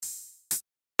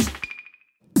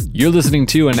You're listening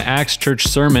to an Acts Church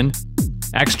sermon.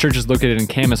 Acts Church is located in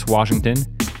Camas, Washington.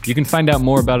 You can find out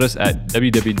more about us at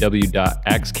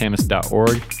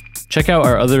www.actscamas.org. Check out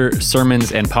our other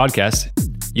sermons and podcasts.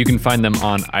 You can find them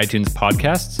on iTunes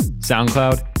Podcasts,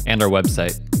 SoundCloud, and our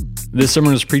website. This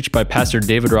sermon was preached by Pastor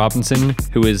David Robinson,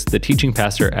 who is the teaching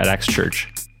pastor at Acts Church.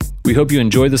 We hope you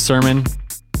enjoy the sermon,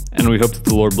 and we hope that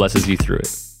the Lord blesses you through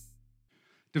it.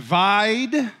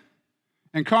 Divide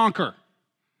and conquer.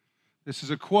 This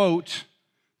is a quote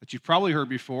that you've probably heard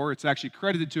before. It's actually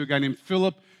credited to a guy named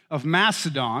Philip of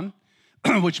Macedon,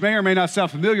 which may or may not sound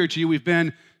familiar to you. We've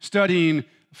been studying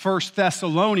 1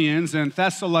 Thessalonians, and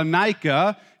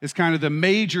Thessalonica is kind of the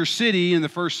major city in the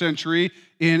first century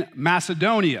in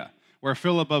Macedonia, where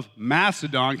Philip of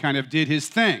Macedon kind of did his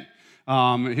thing.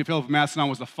 Philip of Macedon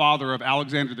was the father of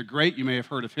Alexander the Great. You may have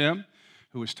heard of him,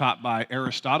 who was taught by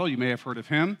Aristotle. You may have heard of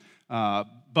him.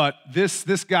 But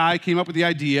this guy came up with the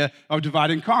idea of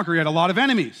divide and conquer. He had a lot of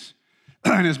enemies,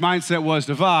 and his mindset was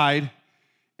divide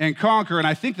and conquer. And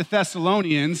I think the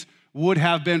Thessalonians would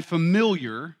have been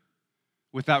familiar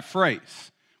with that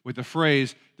phrase, with the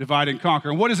phrase divide and conquer.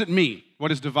 And what does it mean? What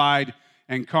does divide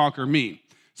and conquer mean?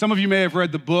 Some of you may have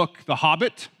read the book The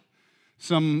Hobbit.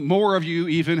 Some more of you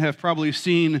even have probably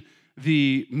seen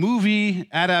the movie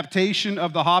adaptation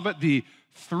of The Hobbit, the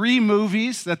 3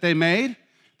 movies that they made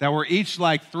that were each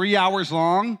like 3 hours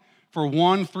long for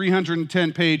one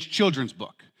 310-page children's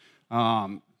book.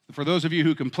 For those of you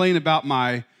who complain about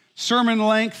my sermon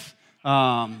length,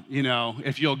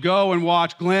 if you'll go and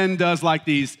watch, Glenn does like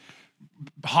these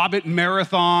Hobbit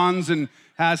marathons and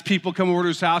has people come over to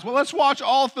his house. Well, let's watch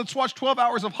 12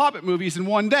 hours of Hobbit movies in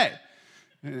one day.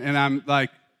 And I'm like,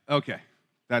 okay,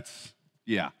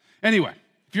 yeah. Anyway,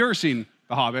 if you've ever seen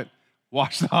The Hobbit,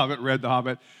 watched The Hobbit, read The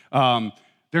Hobbit,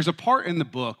 there's a part in the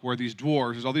book where there's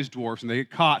all these dwarves, and they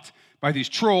get caught by these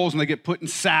trolls, and they get put in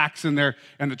sacks, and the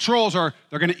trolls they're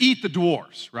going to eat the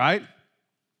dwarves, right?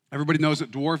 Everybody knows that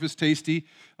dwarf is tasty,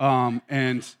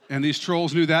 and these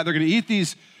trolls knew that. They're going to eat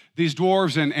these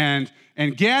dwarves, and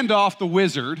Gandalf the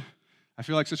wizard, I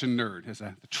feel like such a nerd,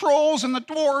 the trolls and the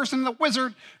dwarves and the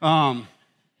wizard.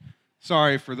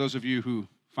 Sorry for those of you who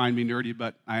find me nerdy,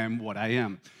 but I am what I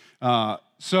am.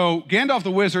 So Gandalf the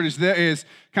wizard is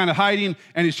kind of hiding,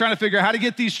 and he's trying to figure out how to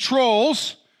get these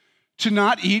trolls to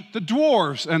not eat the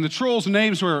dwarves. And the trolls'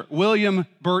 names were William,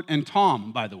 Bert, and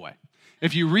Tom, by the way.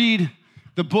 If you read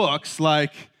the books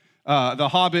like The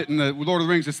Hobbit and the Lord of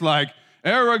the Rings, it's like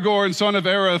Aragorn, son of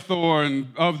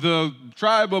Arathorn, of the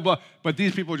tribe of... But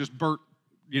these people are just Bert,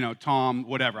 Tom,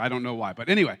 whatever. I don't know why. But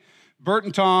anyway, Bert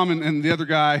and Tom and the other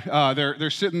guy,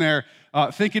 they're sitting there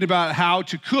thinking about how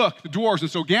to cook the dwarves. And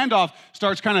so Gandalf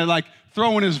starts kind of like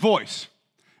throwing his voice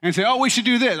and say, oh, we should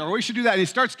do this or we should do that. And he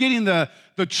starts getting the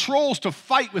trolls to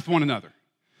fight with one another.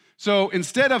 So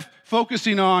instead of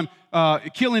focusing on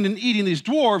killing and eating these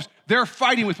dwarves, they're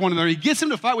fighting with one another. He gets them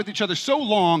to fight with each other so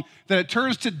long that it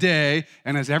turns to day.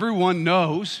 And as everyone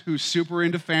knows who's super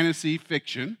into fantasy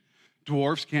fiction,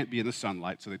 dwarves can't be in the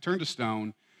sunlight. So they turn to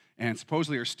stone and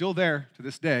supposedly are still there to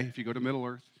this day. If you go to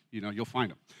Middle-earth, you'll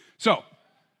find them. So,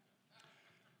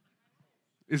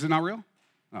 is it not real?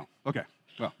 Oh, okay.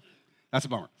 Well, that's a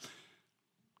bummer.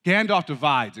 Gandalf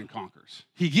divides and conquers.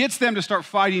 He gets them to start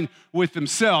fighting with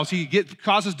themselves. He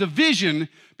causes division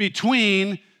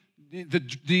between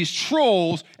these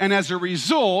trolls, and as a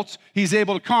result, he's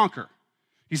able to conquer.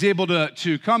 He's able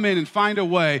to come in and find a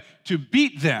way to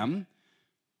beat them.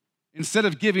 Instead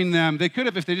of giving them, they could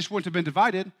have, if they just wouldn't have been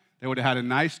divided, they would have had a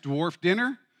nice dwarf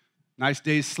dinner, nice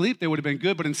day's sleep, they would have been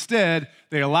good, but instead,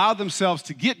 they allowed themselves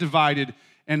to get divided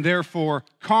and therefore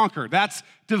conquer. That's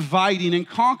dividing and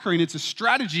conquering. It's a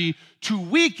strategy to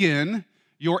weaken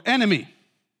your enemy.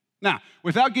 Now,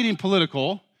 without getting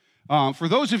political, for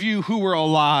those of you who were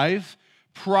alive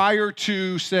prior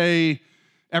to, say,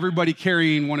 everybody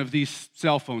carrying one of these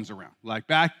cell phones around, like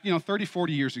back, 30,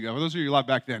 40 years ago, for those of you alive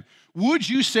back then, would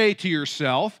you say to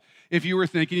yourself, if you were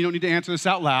thinking, you don't need to answer this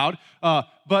out loud,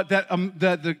 but that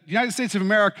the United States of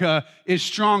America is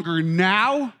stronger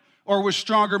now or was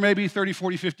stronger maybe 30,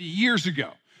 40, 50 years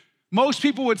ago? Most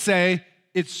people would say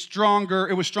it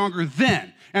was stronger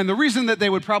then. And the reason that they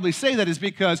would probably say that is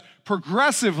because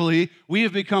progressively we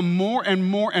have become more and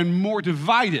more and more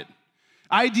divided.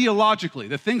 Ideologically,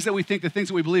 the things that we think, the things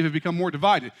that we believe have become more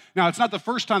divided. Now, it's not the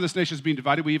first time this nation has been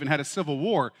divided. We even had a civil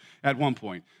war at one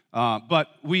point. But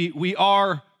we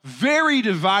are very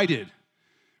divided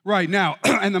right now.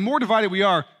 And the more divided we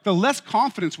are, the less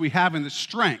confidence we have in the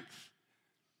strength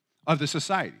of the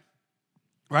society,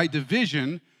 right?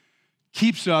 Division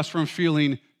keeps us from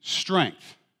feeling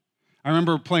strength. I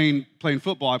remember playing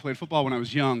football. I played football when I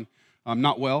was young.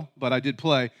 Not well, but I did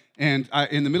play. And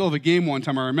in the middle of a game one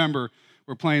time, I remember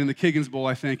we're playing in the Kiggins Bowl,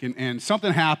 I think, and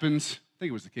something happens. I think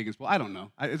it was the Kiggins Bowl. I don't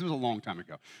know. It was a long time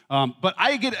ago. But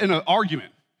I get in an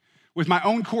argument with my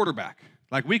own quarterback.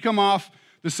 Like, we come off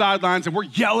the sidelines, and we're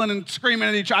yelling and screaming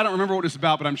at each other. I don't remember what it's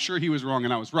about, but I'm sure he was wrong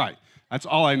and I was right. That's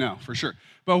all I know, for sure.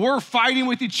 But we're fighting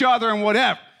with each other and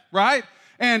whatever, right?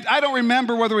 And I don't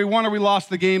remember whether we won or we lost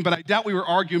the game, but I doubt we were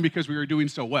arguing because we were doing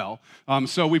so well.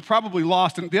 So we probably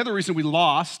lost. And the other reason we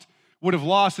would have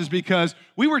lost, is because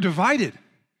we were divided.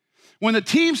 When the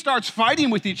team starts fighting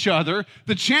with each other,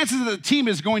 the chances that the team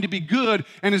is going to be good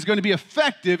and is going to be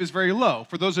effective is very low.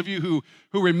 For those of you who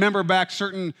remember back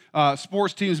certain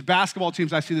sports teams, basketball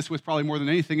teams, I see this with probably more than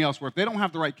anything else, where if they don't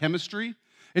have the right chemistry,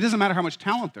 it doesn't matter how much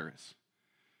talent there is,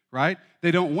 right?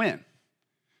 They don't win.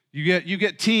 You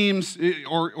get teams,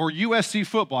 or USC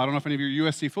football. I don't know if any of you are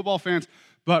USC football fans,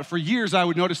 but for years I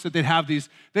would notice that they'd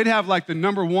have like the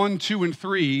number 1, 2, and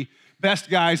 3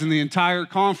 best guys in the entire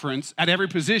conference at every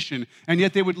position, and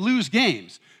yet they would lose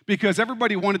games because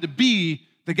everybody wanted to be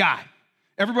the guy.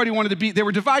 They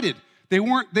were divided. They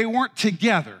weren't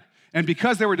together. And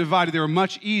because they were divided, they were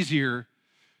much easier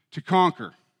to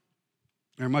conquer.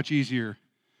 They're much easier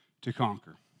to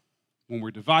conquer. When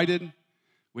we're divided,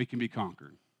 we can be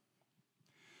conquered.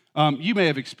 You may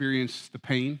have experienced the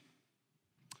pain,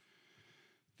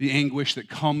 the anguish that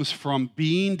comes from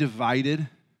being divided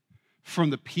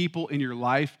from the people in your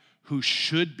life who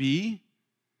should be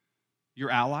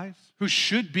your allies, who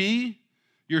should be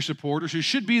your supporters, who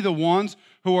should be the ones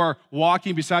who are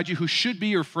walking beside you, who should be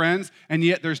your friends, and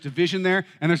yet there's division there,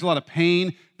 and there's a lot of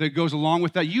pain that goes along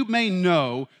with that. You may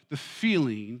know the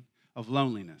feeling of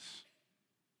loneliness.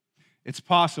 It's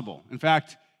possible. In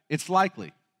fact, it's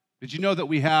likely. Did you know that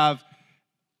we have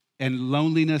a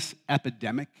loneliness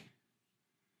epidemic?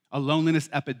 A loneliness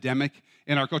epidemic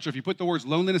in our culture. If you put the words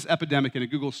loneliness epidemic in a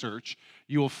Google search,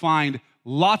 you will find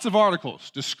lots of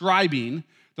articles describing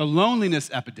the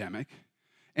loneliness epidemic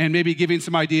and maybe giving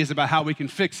some ideas about how we can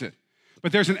fix it.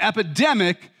 But there's an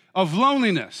epidemic of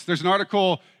loneliness. There's an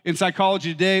article in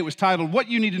Psychology Today. It was titled, "What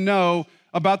You Need to Know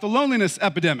About the Loneliness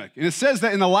Epidemic." And it says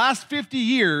that in the last 50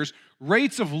 years,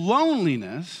 rates of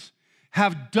loneliness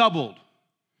have doubled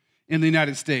in the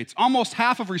United States. Almost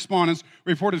half of respondents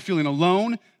reported feeling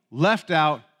alone, left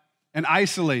out, and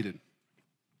isolated.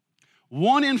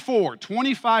 1 in 4,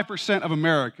 25% of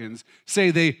Americans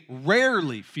say they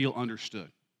rarely feel understood.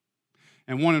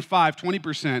 And 1 in 5,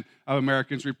 20% of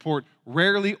Americans report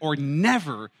rarely or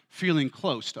never feeling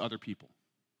close to other people.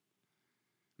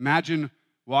 Imagine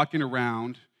walking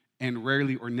around and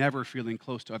rarely or never feeling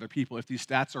close to other people. If these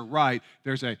stats are right,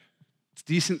 there's a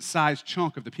decent-sized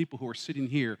chunk of the people who are sitting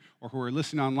here or who are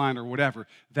listening online or whatever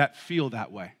that feel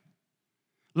that way.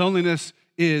 Loneliness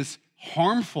is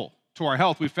harmful to our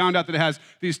health. We found out that it has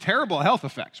these terrible health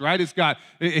effects, right? It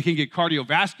can get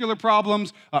cardiovascular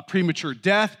problems, premature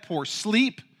death, poor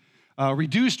sleep,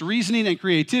 reduced reasoning and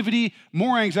creativity,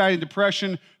 more anxiety and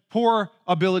depression, poor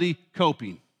ability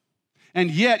coping.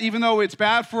 And yet, even though it's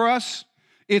bad for us,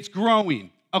 it's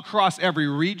growing across every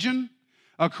region,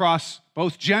 across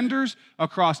both genders,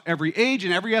 across every age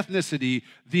and every ethnicity.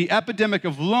 The epidemic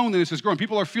of loneliness is growing.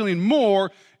 People are feeling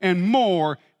more and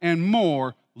more and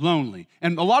more lonely.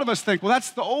 And a lot of us think, well,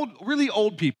 that's the really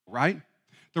old people, right?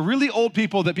 The really old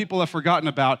people that people have forgotten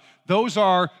about, those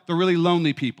are the really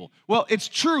lonely people. Well, it's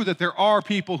true that there are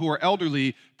people who are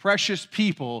elderly, precious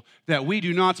people that we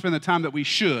do not spend the time that we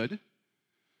should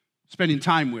spending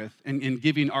time with and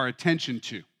giving our attention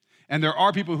to. And there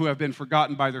are people who have been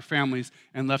forgotten by their families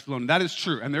and left alone. That is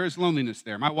true, and there is loneliness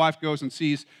there. My wife goes and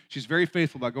she's very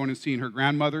faithful about going and seeing her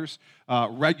grandmothers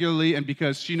regularly, and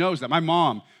because she knows that. My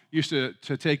mom used to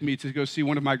take me to go see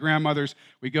one of my grandmothers.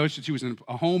 She was in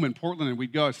a home in Portland, and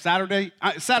we'd go Saturday,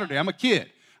 I'm a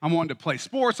kid. I'm wanting to play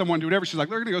sports, I'm wanting to do whatever. She's like,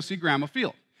 we're gonna go see Grandma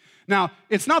Field. Now,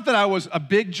 it's not that I was a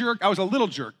big jerk, I was a little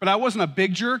jerk, but I wasn't a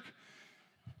big jerk.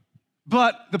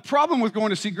 But the problem with going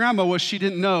to see Grandma was she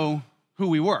didn't know who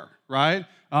we were, right?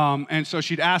 And so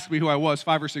she'd ask me who I was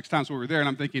 5 or 6 times when we were there, and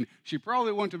I'm thinking, she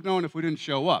probably wouldn't have known if we didn't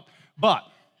show up. But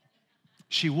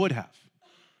she would have.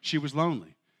 She was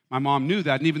lonely. My mom knew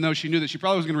that, and even though she knew that she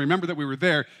probably was going to remember that we were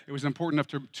there, it was important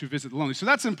enough to visit the lonely. So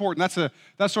that's important.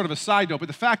 That's sort of a side note. But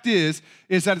the fact is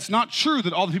that it's not true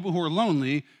that all the people who are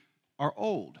lonely are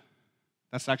old.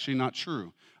 That's actually not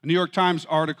true. A New York Times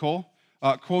article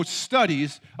quotes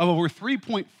studies of over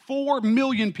 3.4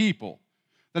 million people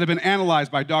that have been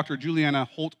analyzed by Dr. Juliana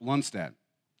Holt-Lunstad.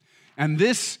 And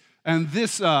this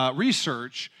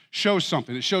research shows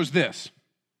something. It shows this.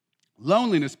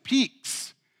 Loneliness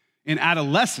peaks in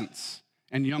adolescents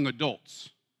and young adults.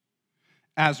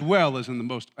 as well as in the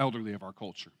most elderly of our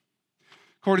culture.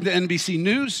 According to NBC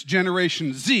News,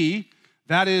 Generation Z,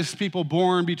 that is people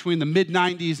born between the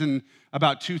mid-90s and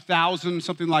about 2000,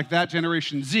 something like that,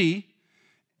 Generation Z,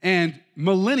 and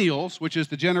millennials, which is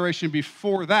the generation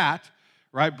before that,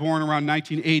 right, born around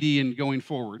 1980 and going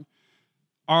forward,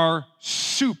 are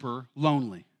super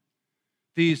lonely.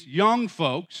 These young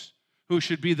folks who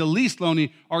should be the least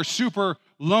lonely are super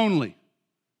lonely.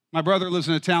 My brother lives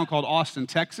in a town called Austin,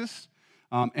 Texas,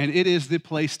 and it is the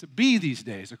place to be these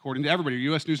days, according to everybody.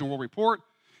 U.S. News and World Report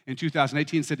in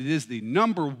 2018 said it is the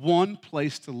 #1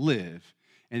 place to live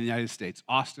in the United States,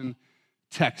 Austin,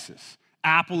 Texas.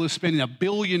 Apple is spending $1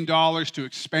 billion to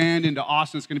expand into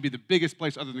Austin. It's going to be the biggest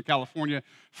place other than California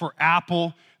for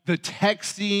Apple. The tech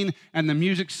scene and the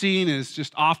music scene is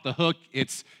just off the hook.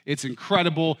 It's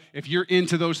incredible. If you're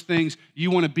into those things,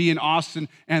 you want to be in Austin.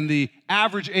 And the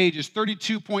average age is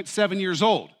 32.7 years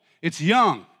old. It's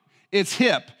young, it's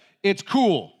hip, it's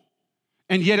cool,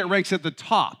 and yet it ranks at the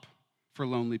top for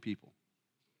lonely people.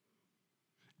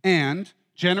 And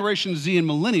Generation Z and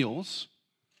millennials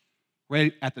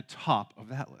right at the top of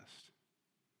that list.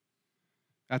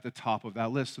 At the top of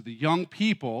that list. So the young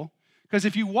people, because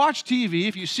if you watch TV,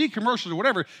 if you see commercials or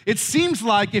whatever, it seems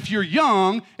like if you're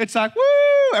young, it's like,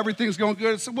 woo, everything's going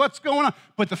good. So what's going on?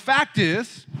 But the fact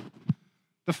is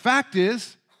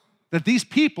that these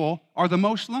people are the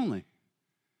most lonely.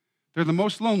 They're the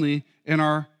most lonely in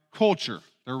our culture.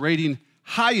 They're rating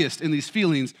highest in these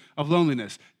feelings of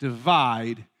loneliness.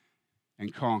 Divide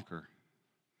and conquer.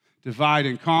 Divide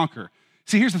and conquer.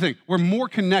 See, here's the thing. We're more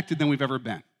connected than we've ever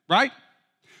been, right?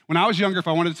 When I was younger, if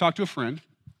I wanted to talk to a friend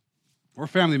or a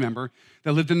family member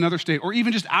that lived in another state or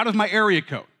even just out of my area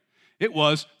code, it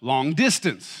was long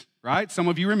distance, right? Some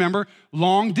of you remember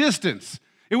long distance.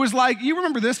 It was like, you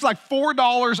remember this, like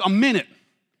 $4 a minute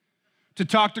to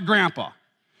talk to grandpa.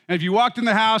 And if you walked in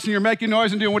the house and you're making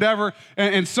noise and doing whatever,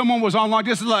 and someone was on long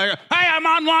distance, like, hey, I'm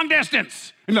on long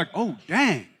distance. And you're like, oh,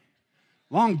 dang,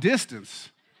 long distance.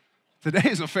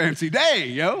 Today's a fancy day,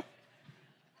 yo.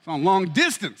 It's on long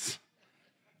distance.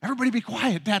 Everybody be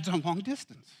quiet, Dad's on long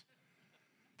distance.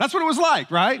 That's what it was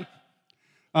like, right?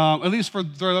 At least for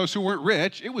those who weren't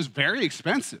rich, it was very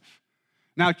expensive.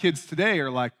 Now kids today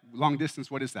are like, long distance,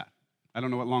 what is that? I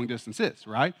don't know what long distance is,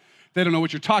 right? They don't know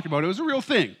what you're talking about. It was a real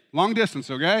thing, long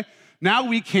distance, okay? Now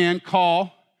we can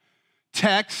call,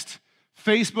 text,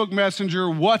 Facebook Messenger,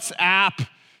 WhatsApp,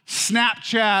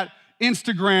 Snapchat,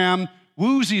 Instagram,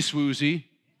 woozy swoozy.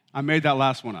 I made that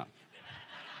last one up.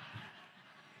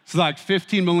 It's like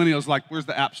 15 millennials like, where's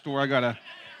the app store? I'm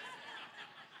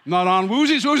not on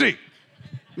woozy swoozy.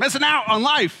 Missing out on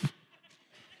life.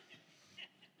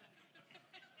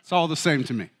 It's all the same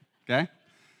to me, okay?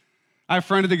 I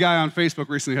friended a guy on Facebook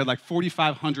recently who had like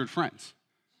 4,500 friends.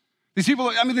 These people,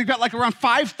 I mean, they've got like around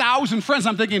 5,000 friends.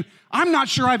 I'm thinking, I'm not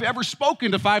sure I've ever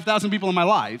spoken to 5,000 people in my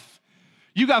life.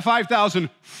 You got 5,000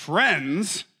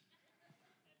 friends.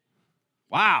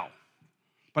 Wow.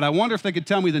 But I wonder if they could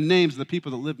tell me the names of the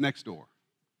people that live next door.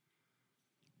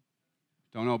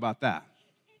 Don't know about that.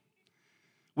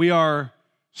 We are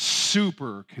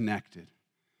super connected,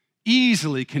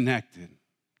 easily connected,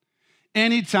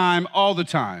 anytime, all the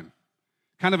time.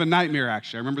 Kind of a nightmare,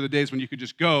 actually. I remember the days when you could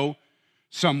just go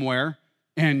somewhere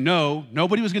and know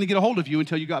nobody was going to get a hold of you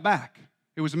until you got back.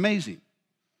 It was amazing.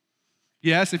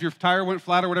 Yes, if your tire went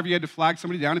flat or whatever, you had to flag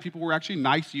somebody down, and people were actually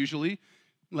nice usually,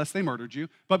 unless they murdered you.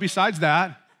 But besides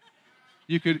that,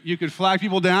 you could flag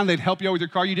people down. They'd help you out with your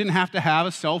car. You didn't have to have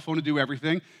a cell phone to do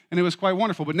everything, and it was quite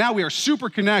wonderful. But now we are super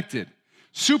connected,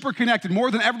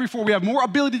 more than ever before. We have more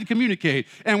ability to communicate,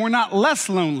 and we're not less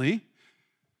lonely.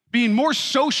 Being more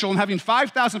social and having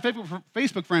 5,000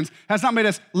 Facebook friends has not made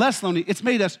us less lonely. It's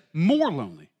made us more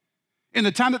lonely. In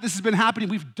the time that this has been happening,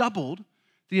 we've doubled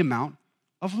the amount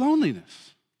of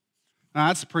loneliness. Now,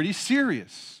 that's pretty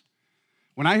serious.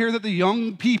 When I hear that the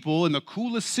young people in the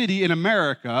coolest city in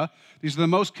America, these are the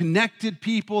most connected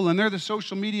people, and they're the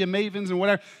social media mavens and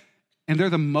whatever, and they're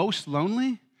the most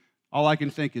lonely, all I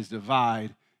can think is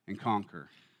divide and conquer.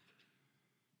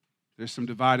 There's some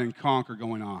divide and conquer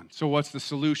going on. So what's the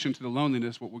solution to the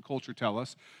loneliness? What would culture tell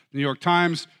us? The New York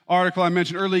Times article I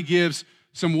mentioned earlier gives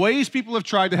some ways people have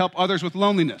tried to help others with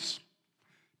loneliness.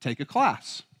 Take a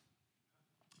class.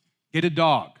 Get a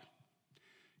dog.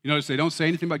 You notice they don't say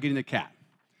anything about getting a cat.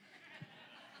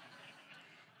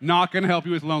 Not going to help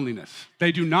you with loneliness.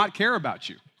 They do not care about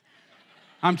you.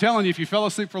 I'm telling you, if you fell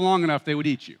asleep for long enough, they would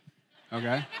eat you,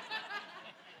 okay?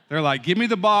 They're like, give me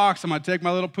the box. I'm going to take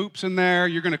my little poops in there.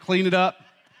 You're going to clean it up.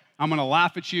 I'm going to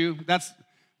laugh at you.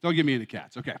 Don't give me any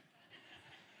cats, okay?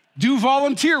 Do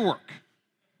volunteer work,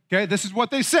 okay? This is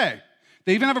what they say.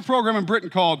 They even have a program in Britain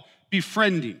called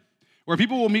Befriending, where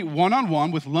people will meet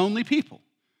one-on-one with lonely people,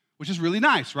 which is really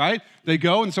nice, right? They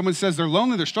go and someone says they're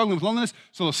lonely, they're struggling with loneliness,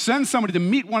 so they'll send somebody to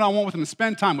meet one-on-one with them and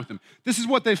spend time with them. This is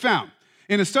what they found.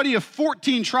 In a study of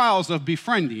 14 trials of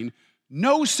befriending,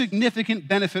 no significant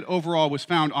benefit overall was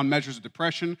found on measures of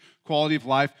depression, quality of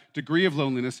life, degree of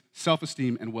loneliness,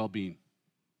 self-esteem, and well-being.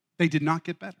 They did not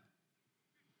get better.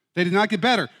 They did not get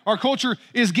better. Our culture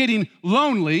is getting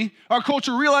lonely. Our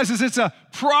culture realizes it's a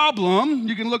problem.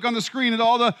 You can look on the screen at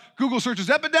all the Google searches,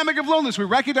 epidemic of loneliness. We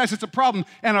recognize it's a problem,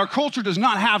 and our culture does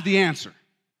not have the answer.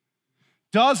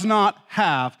 Does not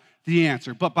have the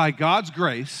answer. But by God's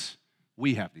grace,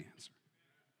 we have the answer.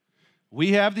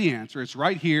 We have the answer. It's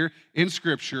right here in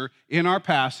Scripture, in our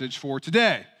passage for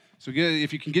today. So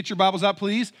if you can get your Bibles out,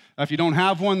 please. If you don't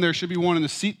have one, there should be one in the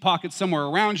seat pocket somewhere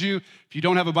around you. If you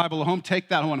don't have a Bible at home, take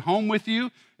that one home with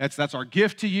you. That's our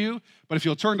gift to you. But if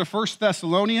you'll turn to 1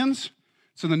 Thessalonians,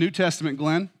 it's in the New Testament,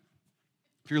 Glenn,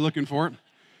 if you're looking for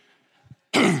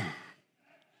it.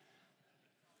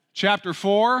 Chapter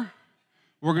 4,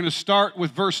 we're going to start with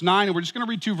verse 9, and we're just going to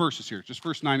read 2 verses here, just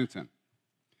verse 9 and 10.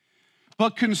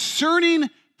 But concerning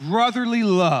brotherly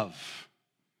love,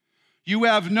 you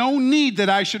have no need that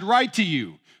I should write to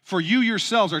you, for you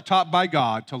yourselves are taught by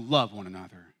God to love one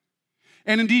another.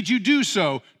 And indeed you do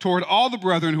so toward all the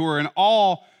brethren who are in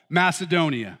all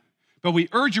Macedonia. But we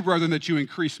urge you, brethren, that you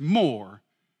increase more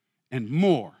and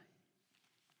more.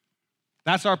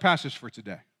 That's our passage for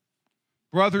today.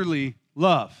 Brotherly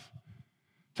love,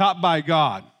 taught by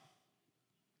God.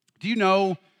 Do you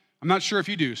know, I'm not sure if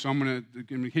you do, so I'm going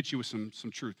to hit you with some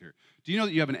truth here. Do you know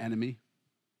that you have an enemy?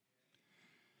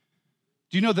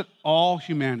 Do you know that all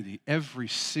humanity, every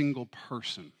single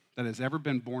person that has ever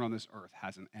been born on this earth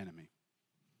has an enemy?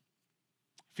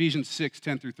 Ephesians 6,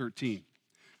 10 through 13.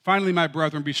 Finally, my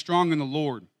brethren, be strong in the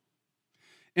Lord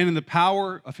and in the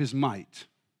power of his might.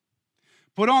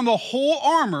 Put on the whole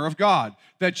armor of God,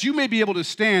 that you may be able to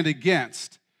stand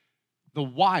against the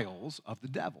wiles of the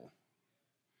devil.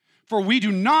 For we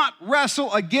do not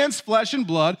wrestle against flesh and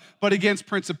blood, but against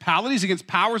principalities, against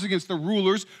powers, against the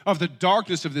rulers of the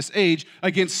darkness of this age,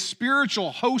 against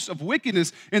spiritual hosts of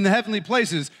wickedness in the heavenly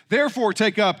places. Therefore,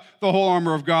 take up the whole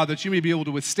armor of God, that you may be able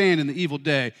to withstand in the evil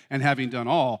day, and having done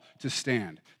all, to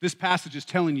stand. This passage is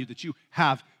telling you that you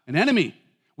have an enemy.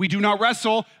 We do not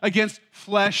wrestle against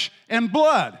flesh and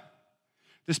blood.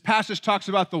 This passage talks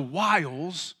about the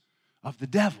wiles of the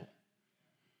devil.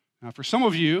 Now, for some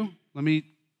of you, let me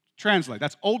translate.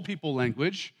 That's old people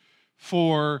language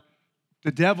for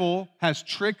the devil has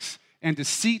tricks and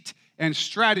deceit and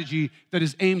strategy that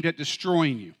is aimed at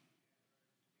destroying you.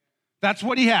 That's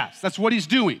what he has. That's what he's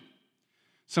doing.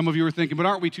 Some of you are thinking, but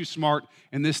aren't we too smart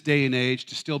in this day and age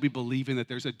to still be believing that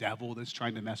there's a devil that's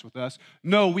trying to mess with us?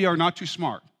 No, we are not too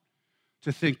smart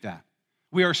to think that.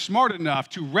 We are smart enough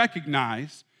to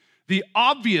recognize the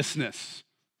obviousness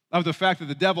of the fact that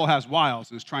the devil has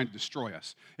wiles and is trying to destroy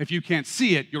us. If you can't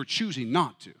see it, you're choosing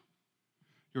not to.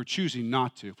 You're choosing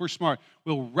not to. If we're smart,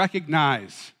 we'll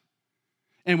recognize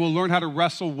and we'll learn how to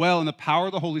wrestle well in the power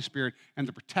of the Holy Spirit and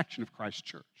the protection of Christ's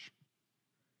church.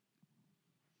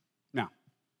 Now,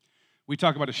 we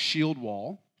talk about a shield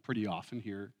wall pretty often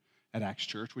here at Acts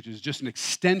Church, which is just an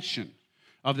extension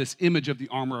of this image of the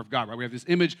armor of God, right? We have this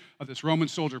image of this Roman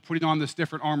soldier putting on this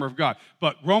different armor of God.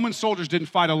 But Roman soldiers didn't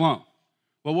fight alone.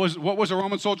 What was a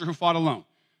Roman soldier who fought alone?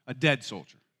 A dead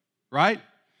soldier, right?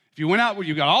 If you went out where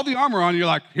you got all the armor on, you're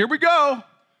like, here we go.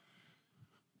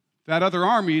 That other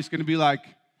army is going to be like,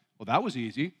 well, that was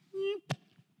easy.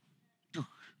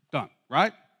 Done,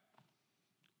 right?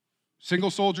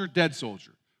 Single soldier, dead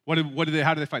soldier. How did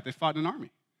they fight? They fought in an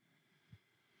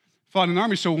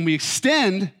army. So when we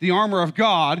extend the armor of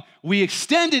God, we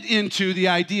extend it into the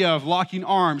idea of locking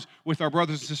arms with our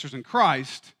brothers and sisters in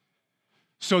Christ,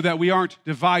 so that we aren't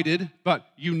divided, but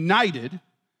united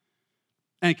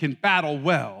and can battle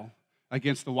well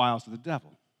against the wiles of the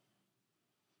devil.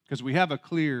 Because we have a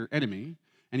clear enemy,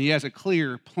 and he has a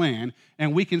clear plan,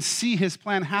 and we can see his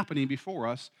plan happening before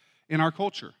us in our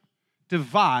culture.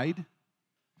 Divide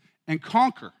and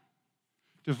conquer.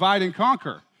 Divide and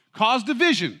conquer. Cause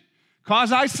division.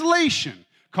 Cause isolation.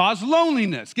 Cause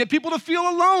loneliness. Get people to feel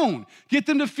alone. Get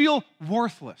them to feel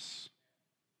worthless.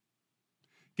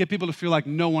 Get people to feel like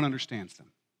no one understands them.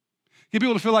 Get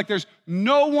people to feel like there's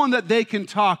no one that they can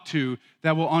talk to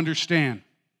that will understand.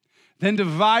 Then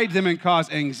divide them and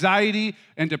cause anxiety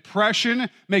and depression,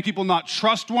 make people not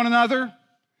trust one another,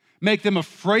 make them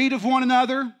afraid of one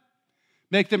another,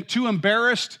 make them too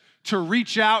embarrassed to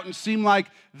reach out and seem like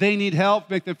they need help,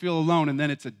 make them feel alone, and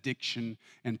then it's addiction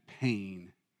and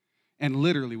pain. And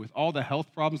literally, with all the health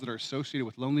problems that are associated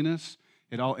with loneliness,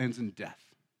 it all ends in death.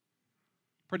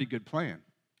 Pretty good plan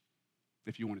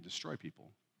if you want to destroy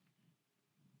people.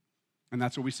 And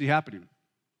that's what we see happening.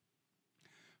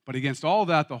 But against all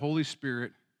that, the Holy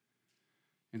Spirit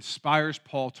inspires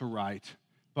Paul to write,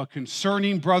 but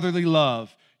concerning brotherly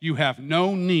love, you have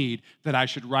no need that I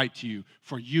should write to you,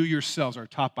 for you yourselves are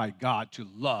taught by God to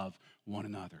love one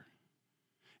another.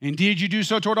 Indeed, you do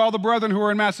so toward all the brethren who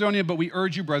are in Macedonia, but we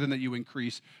urge you, brethren, that you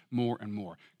increase more and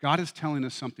more. God is telling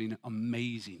us something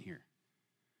amazing here.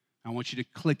 I want you to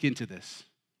click into this.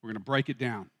 We're going to break it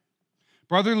down.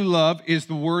 Brotherly love is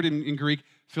the word in Greek,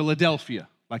 Philadelphia,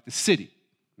 like the city,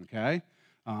 okay?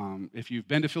 If you've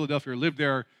been to Philadelphia or lived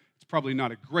there, it's probably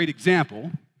not a great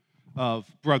example of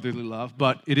brotherly love,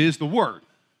 but it is the word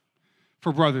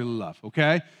for brotherly love,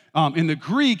 okay? In the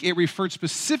Greek, it referred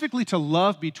specifically to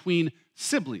love between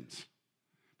siblings.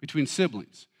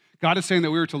 God is saying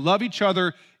that we are to love each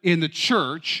other in the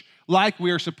church like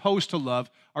we are supposed to love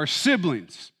our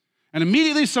siblings. And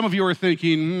immediately some of you are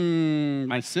thinking,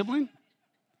 my sibling?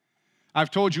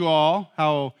 I've told you all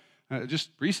how, just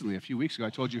recently, a few weeks ago, I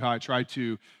told you how I tried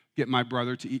to get my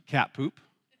brother to eat cat poop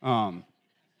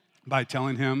by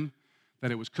telling him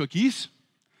that it was cookies.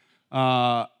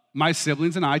 My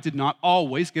siblings and I did not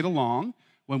always get along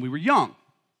when we were young.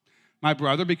 My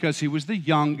brother, because he was the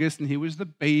youngest and he was the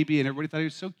baby and everybody thought he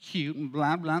was so cute and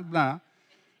blah, blah, blah.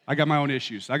 I got my own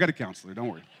issues. I got a counselor, don't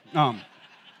worry.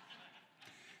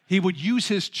 He would use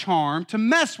his charm to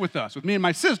mess with us, with me and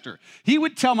my sister. He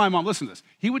would tell my mom, listen to this,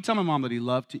 he would tell my mom that he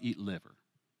loved to eat liver.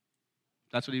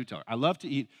 That's what he would tell her. I love to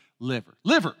eat liver.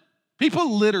 Liver.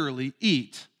 People literally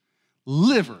eat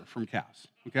liver from cows.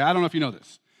 Okay, I don't know if you know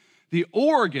this. The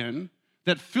organ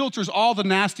that filters all the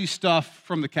nasty stuff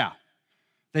from the cow,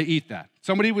 they eat that.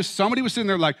 Somebody was sitting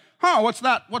there like, what's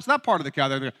that part of the cow?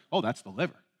 They're like, oh, that's the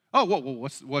liver. Oh,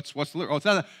 what's the liver? Oh, it's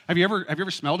that. Have you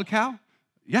ever smelled a cow?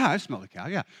 Yeah, I smelled a cow,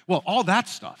 yeah. Well, all that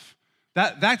stuff,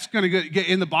 that's going to get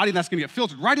in the body, that's going to get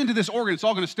filtered right into this organ. It's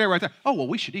all going to stay right there. Oh, well,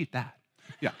 we should eat that.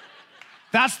 Yeah.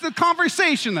 That's the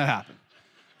conversation that happened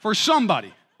for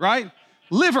somebody, right?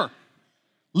 Liver.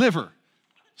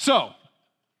 So,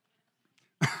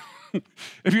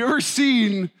 if you've ever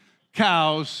seen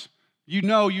cows, you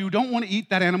know you don't want to eat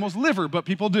that animal's liver, but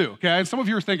people do, okay? And some of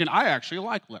you are thinking, I actually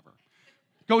like liver.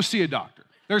 Go see a doctor.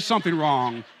 There's something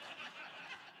wrong,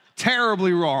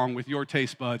 terribly wrong with your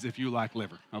taste buds if you like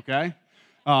liver, okay?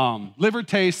 Liver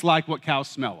tastes like what cows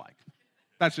smell like.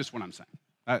 That's just what I'm saying.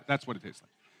 That's what it tastes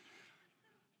like.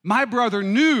 My brother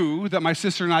knew that my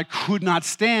sister and I could not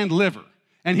stand liver.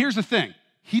 And here's the thing,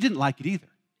 he didn't like it either.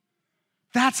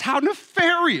 That's how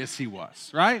nefarious he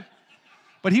was, right?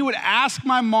 But he would ask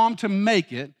my mom to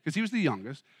make it, because he was the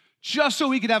youngest, just so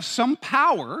he could have some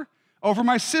power over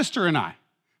my sister and I.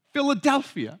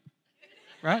 Philadelphia,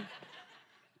 right?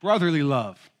 Brotherly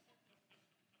love.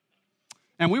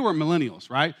 And we were millennials,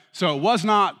 right? So it was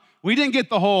not, we didn't get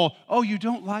the whole, oh, you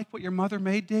don't like what your mother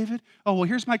made, David? Oh, well,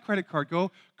 here's my credit card. Go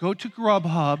to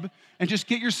Grubhub and just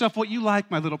get yourself what you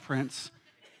like, my little prince.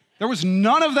 There was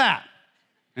none of that.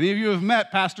 Any of you who have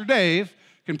met Pastor Dave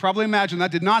can probably imagine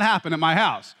that did not happen at my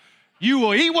house. You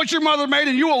will eat what your mother made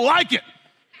and you will like it,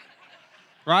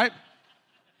 right?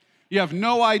 You have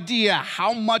no idea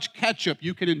how much ketchup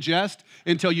you can ingest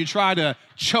until you try to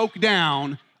choke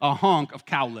down a hunk of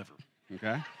cow liver,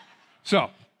 okay? So,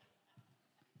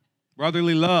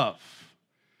 brotherly love.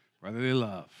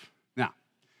 Now,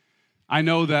 I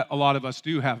know that a lot of us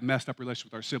do have messed up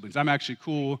relationships with our siblings. I'm actually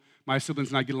cool. My siblings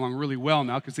and I get along really well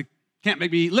now because they can't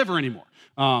make me eat liver anymore.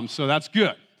 So that's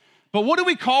good. But what do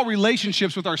we call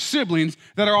relationships with our siblings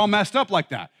that are all messed up like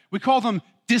that? We call them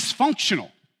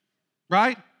dysfunctional,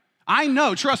 right? I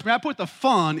know, trust me, I put the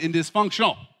fun in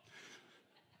dysfunctional.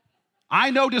 I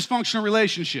know dysfunctional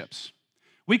relationships.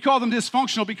 We call them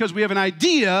dysfunctional because we have an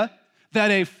idea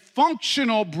that a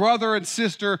functional brother and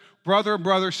sister,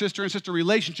 sister and sister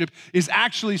relationship is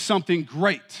actually something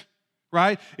great,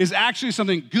 right? Is actually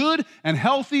something good and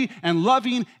healthy and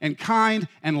loving and kind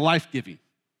and life-giving.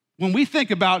 When we think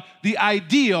about the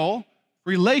ideal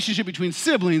relationship between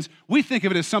siblings, we think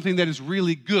of it as something that is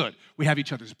really good. We have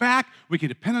each other's back, we can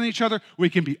depend on each other, we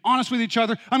can be honest with each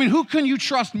other. I mean, who can you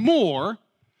trust more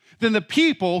than the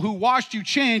people who watched you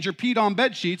change or peed on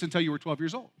bed sheets until you were 12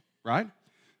 years old, right?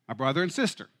 My brother and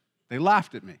sister, they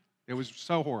laughed at me. It was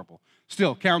so horrible.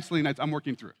 Still, counseling, I'm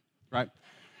working through it, right?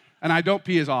 And I don't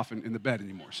pee as often in the bed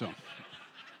anymore, so.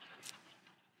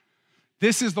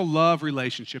 This is the love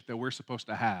relationship that we're supposed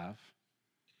to have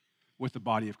with the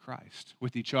body of Christ,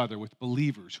 with each other, with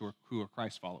believers who are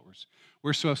Christ followers.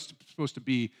 We're supposed to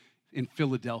be in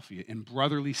Philadelphia in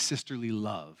brotherly, sisterly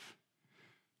love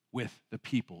with the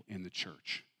people in the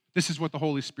church. This is what the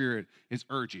Holy Spirit is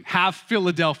urging. Have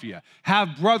Philadelphia.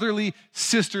 Have brotherly,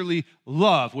 sisterly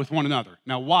love with one another.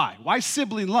 Now, why? Why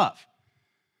sibling love?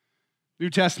 New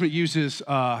Testament uses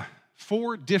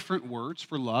 4 different words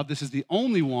for love. This is the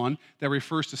only one that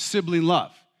refers to sibling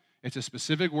love. It's a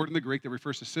specific word in the Greek that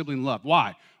refers to sibling love.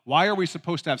 Why? Why are we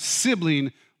supposed to have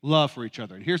sibling love for each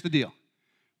other? And here's the deal.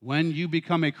 When you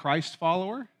become a Christ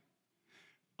follower,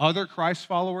 other Christ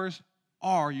followers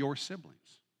are your siblings.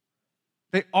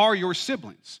 They are your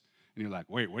siblings. And you're like,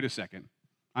 wait a second.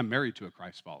 I'm married to a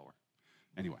Christ follower.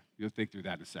 Anyway, you'll think through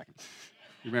that in a second.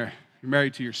 You're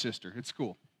married to your sister. It's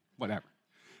cool. Whatever.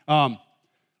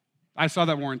 I saw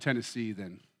that more in Tennessee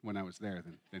than when I was there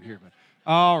than here. But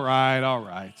all right.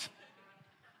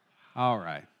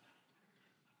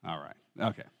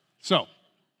 Okay. So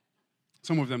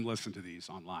some of them listen to these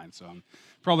online, so I'm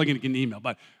probably going to get an email.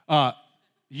 But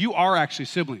you are actually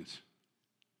siblings.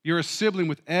 You're a sibling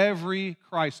with every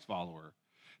Christ follower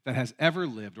that has ever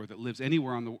lived or that lives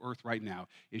anywhere on the earth right now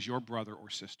is your brother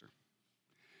or sister.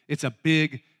 It's a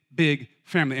big, big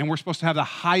family, and we're supposed to have the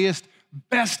highest,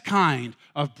 best kind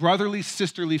of brotherly,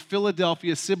 sisterly,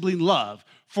 Philadelphia sibling love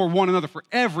for one another, for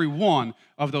every one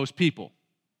of those people.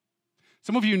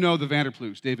 Some of you know the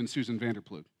Vanderplugs, Dave and Susan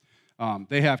Vanderplug.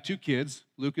 They have 2 kids,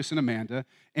 Lucas and Amanda,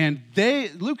 and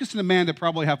Lucas and Amanda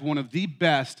probably have one of the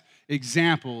best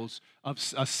examples of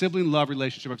a sibling love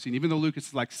relationship I've seen, even though Lucas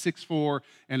is like 6'4"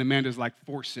 and Amanda's like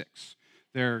 4'6".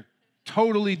 They're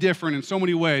totally different in so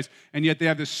many ways, and yet they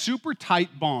have this super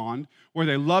tight bond where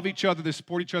they love each other, they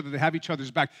support each other, they have each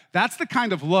other's back. That's the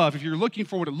kind of love, if you're looking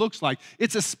for what it looks like,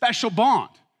 it's a special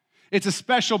bond. It's a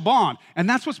special bond, and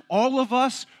that's what all of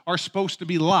us are supposed to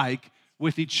be like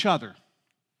with each other.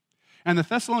 And the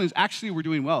Thessalonians actually were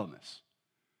doing well in this.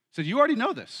 So you already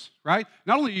know this, right?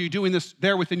 Not only are you doing this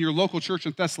there within your local church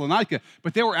in Thessalonica,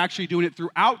 but they were actually doing it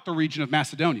throughout the region of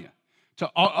Macedonia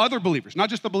to other believers, not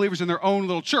just the believers in their own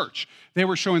little church. They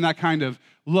were showing that kind of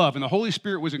love. And the Holy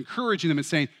Spirit was encouraging them and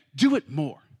saying, do it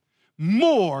more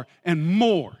and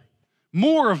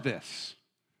more of this.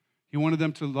 He wanted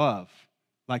them to love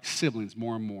like siblings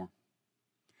more and more.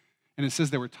 And it says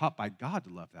they were taught by God to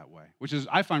love that way, which is,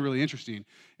 I find really interesting.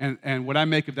 And what I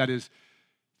make of that is,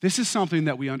 this is something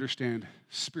that we understand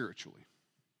spiritually.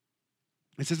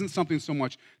 This isn't something so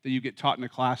much that you get taught in a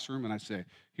classroom and I say,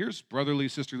 here's brotherly,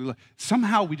 sisterly love.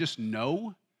 Somehow we just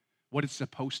know what it's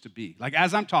supposed to be. Like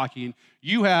as I'm talking,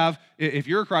 you have, if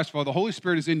you're a Christ follower, the Holy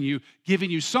Spirit is in you, giving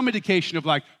you some indication of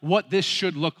like what this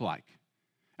should look like.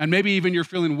 And maybe even you're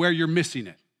feeling where you're missing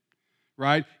it,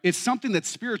 right? It's something that's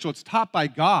spiritual. It's taught by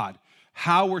God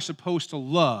how we're supposed to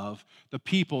love the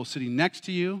people sitting next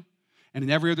to you and in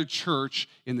every other church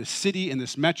in the city, in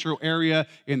this metro area,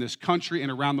 in this country, and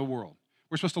around the world.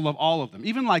 We're supposed to love all of them,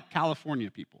 even like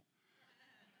California people.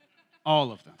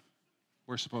 All of them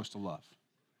we're supposed to love.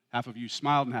 Half of you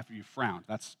smiled and half of you frowned.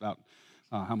 That's about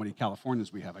how many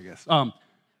Californians we have, I guess.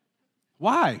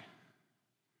 Why?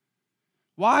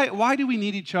 Why do we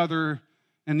need each other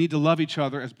and need to love each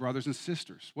other as brothers and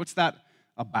sisters? What's that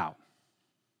about?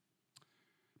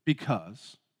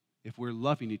 Because if we're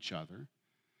loving each other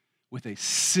with a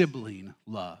sibling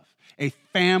love, a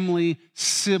family,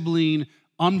 sibling,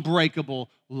 unbreakable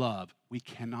love, we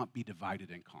cannot be divided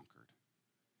and conquered.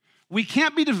 We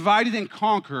can't be divided and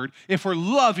conquered if we're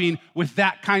loving with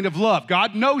that kind of love.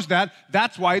 God knows that.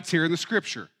 That's why it's here in the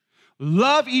scripture.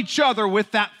 Love each other with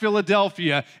that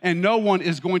Philadelphia, and no one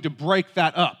is going to break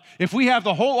that up. If we have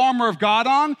the whole armor of God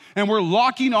on, and we're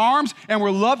locking arms, and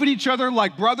we're loving each other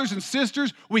like brothers and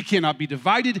sisters, we cannot be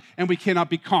divided, and we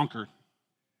cannot be conquered.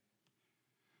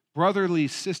 Brotherly,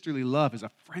 sisterly love is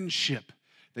a friendship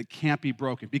that can't be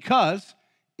broken because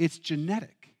it's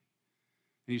genetic.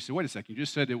 And you say, wait a second, you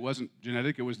just said it wasn't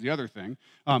genetic, it was the other thing.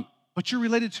 But you're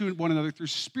related to one another through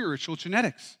spiritual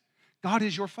genetics. God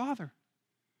is your Father.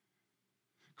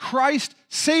 Christ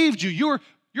saved you,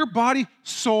 your body,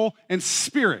 soul, and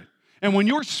spirit. And when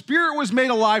your spirit was made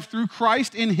alive through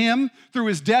Christ in him, through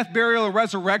his death, burial, and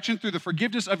resurrection, through the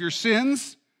forgiveness of your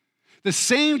sins, the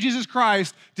same Jesus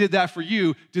Christ did that for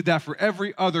you, did that for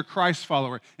every other Christ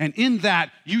follower. And in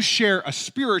that, you share a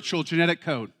spiritual genetic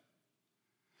code.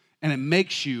 And it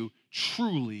makes you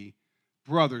truly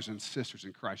brothers and sisters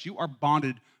in Christ. You are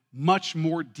bonded much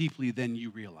more deeply than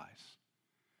you realize.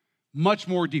 Much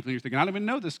more deeply. You're thinking, I don't even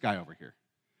know this guy over here.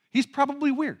 He's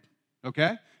probably weird,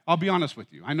 okay? I'll be honest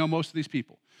with you. I know most of these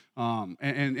people.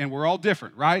 And we're all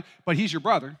different, right? But he's your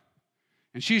brother,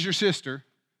 and she's your sister.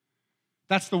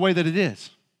 That's the way that it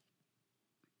is.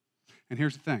 And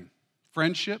here's the thing.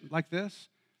 Friendship like this,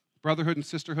 brotherhood and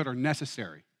sisterhood are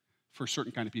necessary for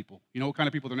certain kind of people. You know what kind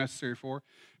of people they're necessary for?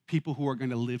 People who are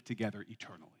going to live together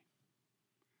eternally.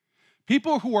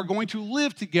 People who are going to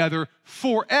live together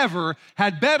forever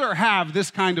had better have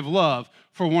this kind of love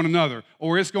for one another,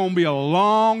 or it's going to be a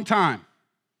long time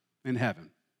in heaven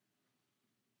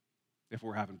if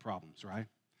we're having problems, right?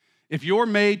 If you're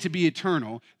made to be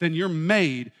eternal, then you're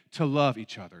made to love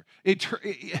each other.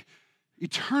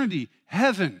 Eternity,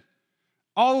 heaven,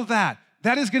 all of that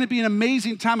is going to be an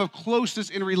amazing time of closeness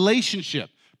in relationship,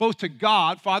 both to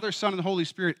God, Father, Son, and the Holy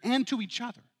Spirit, and to each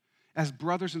other as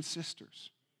brothers and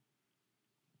sisters.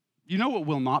 You know what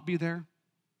will not be there?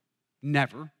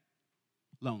 Never.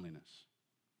 Loneliness.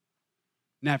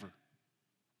 Never.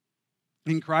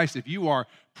 In Christ, if you are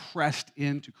pressed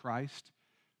into Christ,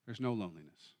 there's no loneliness.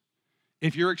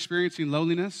 If you're experiencing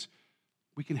loneliness,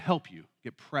 we can help you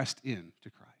get pressed into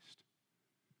Christ.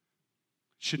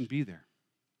 It shouldn't be there.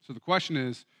 So the question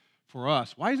is, for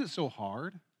us, why is it so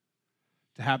hard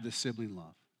to have this sibling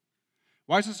love?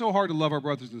 Why is it so hard to love our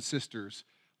brothers and sisters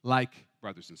like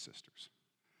brothers and sisters?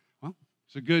 Well,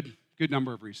 there's a good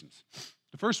number of reasons.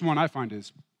 The first one I find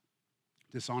is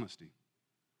dishonesty.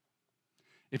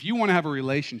 If you want to have a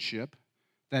relationship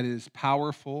that is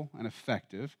powerful and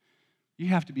effective, you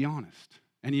have to be honest.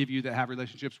 Any of you that have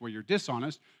relationships where you're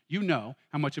dishonest, you know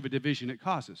how much of a division it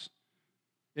causes.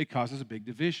 It causes a big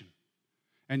division.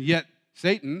 And yet,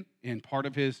 Satan, in part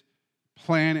of his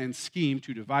plan and scheme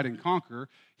to divide and conquer,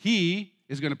 he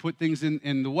is going to put things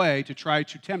in the way to try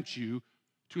to tempt you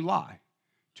to lie,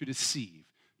 to deceive,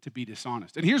 to be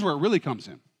dishonest. And here's where it really comes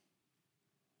in.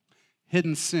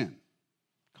 Hidden sin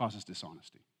causes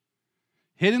dishonesty.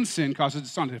 Hidden sin causes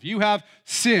dishonesty. If you have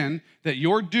sin that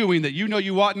you're doing that you know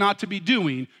you ought not to be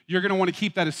doing, you're going to want to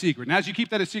keep that a secret. And as you keep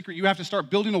that a secret, you have to start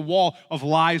building a wall of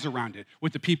lies around it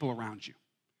with the people around you.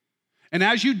 And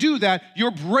as you do that,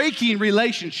 you're breaking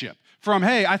relationship from,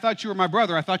 hey, I thought you were my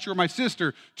brother, I thought you were my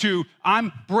sister, to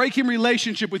I'm breaking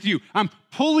relationship with you. I'm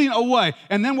pulling away.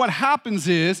 And then what happens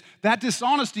is that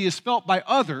dishonesty is felt by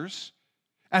others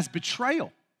as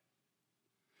betrayal.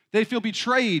 They feel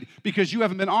betrayed because you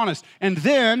haven't been honest. And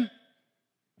then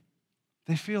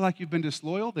they feel like you've been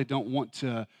disloyal. They don't want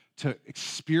to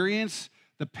experience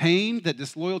the pain that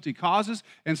disloyalty causes.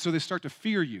 And so they start to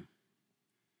fear you.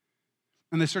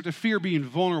 And they start to fear being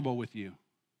vulnerable with you.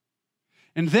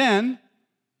 And then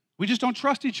we just don't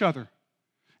trust each other.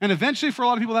 And eventually, for a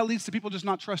lot of people, that leads to people just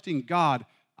not trusting God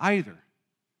either,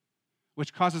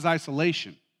 which causes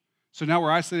isolation. So now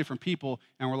we're isolated from people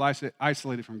and we're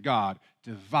isolated from God.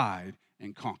 Divide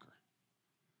and conquer.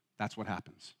 That's what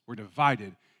happens. We're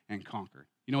divided and conquered.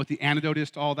 You know what the antidote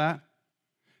is to all that?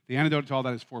 The antidote to all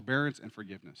that is forbearance and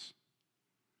forgiveness.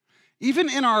 Even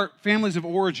in our families of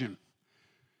origin,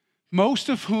 most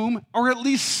of whom are at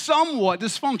least somewhat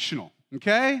dysfunctional,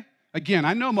 okay? Again,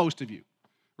 I know most of you,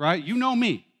 right? You know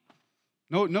me.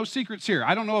 No secrets here.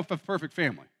 I don't know if a perfect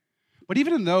family. But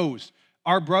even in those,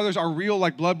 our brothers, our real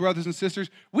like blood brothers and sisters,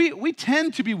 we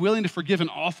tend to be willing to forgive an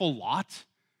awful lot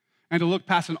and to look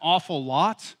past an awful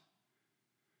lot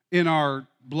in our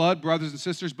blood brothers and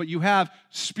sisters, but you have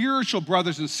spiritual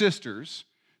brothers and sisters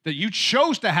that you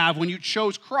chose to have when you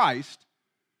chose Christ,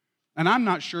 and I'm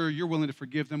not sure you're willing to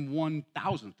forgive them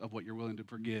 1,000th of what you're willing to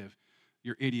forgive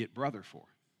your idiot brother for,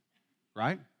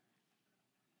 right?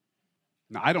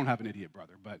 Now, I don't have an idiot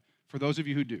brother, but for those of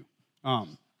you who do,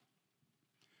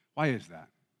 why is that?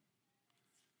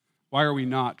 Why are we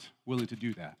not willing to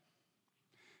do that?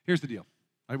 Here's the deal.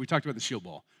 We talked about the shield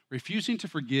wall. Refusing to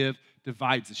forgive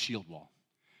divides the shield wall.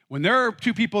 When there are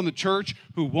two people in the church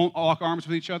who won't lock arms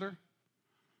with each other,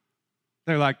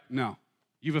 they're like, no,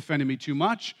 you've offended me too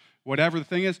much. Whatever the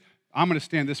thing is, I'm going to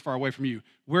stand this far away from you.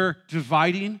 We're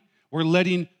dividing. We're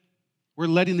letting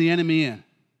the enemy in,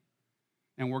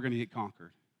 and we're going to get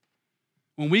conquered.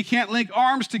 When we can't link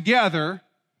arms together,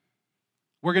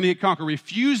 we're going to get conquered.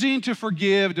 Refusing to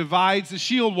forgive divides the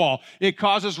shield wall. It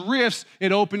causes rifts,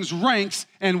 it opens ranks,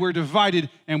 and we're divided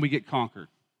and we get conquered.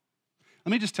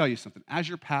 Let me just tell you something. As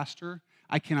your pastor,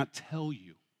 I cannot tell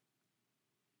you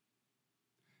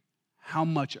how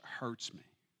much it hurts me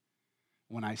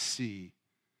when I see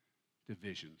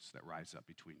divisions that rise up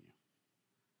between you.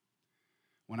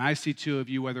 When I see two of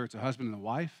you, whether it's a husband and a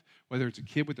wife, whether it's a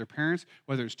kid with their parents,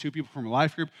 whether it's two people from a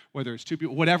life group, whether it's two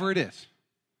people, whatever it is,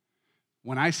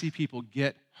 when I see people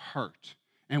get hurt,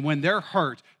 and when they're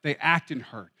hurt, they act in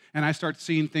hurt, and I start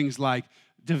seeing things like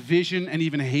division and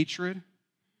even hatred,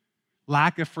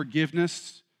 lack of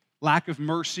forgiveness, lack of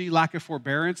mercy, lack of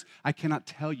forbearance, I cannot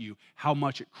tell you how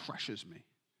much it crushes me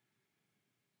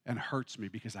and hurts me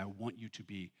because I want you to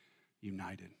be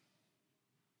united.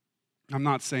 I'm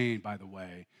not saying, by the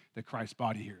way, that Christ's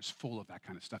body here is full of that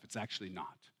kind of stuff. It's actually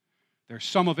not. There's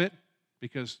some of it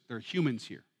because there are humans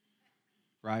here,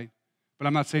 right? but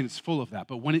I'm not saying it's full of that.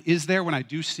 But when it is there, when I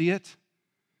do see it,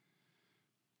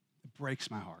 it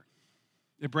breaks my heart.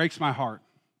 It breaks my heart.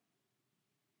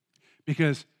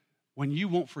 Because when you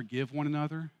won't forgive one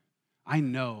another, I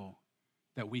know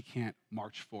that we can't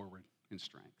march forward in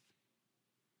strength.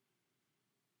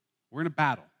 We're in a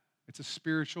battle. It's a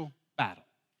spiritual battle.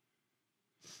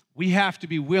 We have to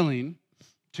be willing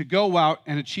to go out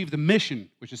and achieve the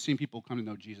mission, which is seeing people come to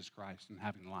know Jesus Christ and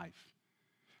having life.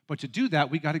 But to do that,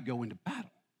 we got to go into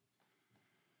battle.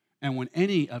 And when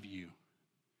any of you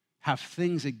have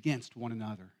things against one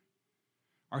another,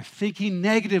 are thinking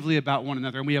negatively about one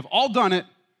another, and we have all done it,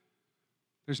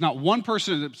 there's not one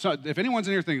person, if anyone's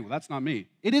in here thinking, well, that's not me,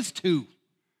 it is two.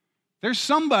 There's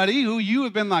somebody who you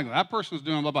have been like, well, that person's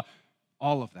doing blah, blah.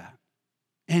 All of that,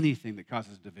 anything that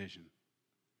causes division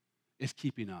is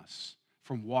keeping us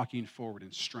from walking forward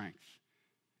in strength.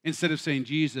 Instead of saying,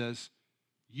 Jesus,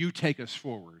 you take us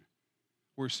forward,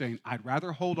 we're saying, I'd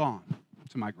rather hold on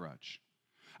to my grudge.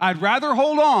 I'd rather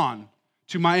hold on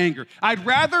to my anger. I'd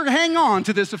rather hang on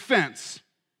to this offense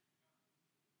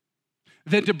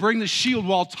than to bring the shield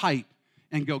wall tight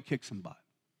and go kick some butt.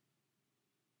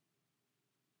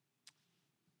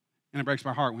 And it breaks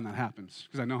my heart when that happens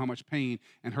because I know how much pain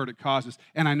and hurt it causes.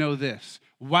 And I know this,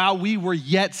 while we were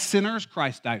yet sinners,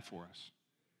 Christ died for us.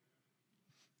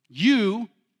 You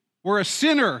were a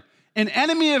sinner, an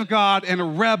enemy of God and a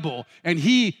rebel, and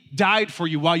he died for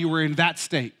you while you were in that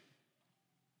state.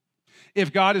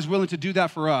 If God is willing to do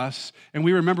that for us, and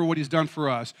we remember what he's done for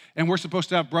us, and we're supposed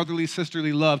to have brotherly,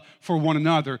 sisterly love for one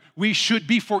another, we should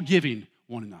be forgiving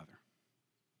one another.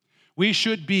 We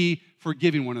should be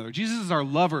forgiving one another. Jesus is our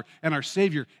lover and our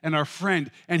Savior and our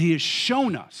friend, and he has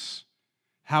shown us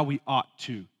how we ought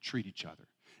to treat each other.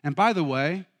 And by the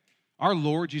way, our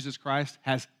Lord Jesus Christ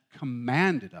has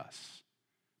commanded us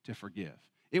to forgive.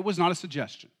 It was not a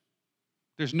suggestion.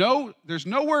 There's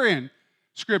nowhere in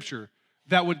Scripture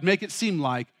that would make it seem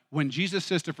like when Jesus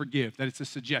says to forgive, that it's a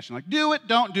suggestion. Like, do it,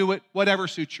 don't do it, whatever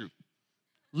suits you.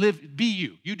 Live, be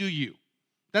you. You do you.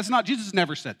 That's not, Jesus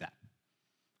never said that.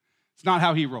 It's not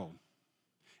how he rolled.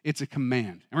 It's a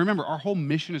command. And remember, our whole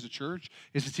mission as a church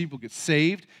is to see people get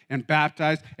saved and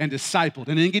baptized and discipled.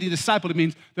 And in getting discipled, it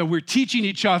means that we're teaching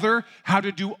each other how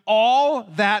to do all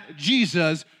that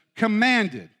Jesus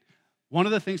commanded. One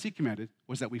of the things he commanded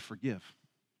was that we forgive.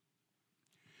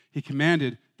 He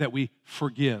commanded that we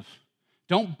forgive.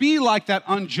 Don't be like that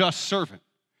unjust servant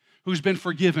who's been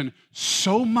forgiven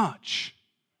so much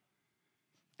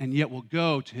and yet will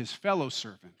go to his fellow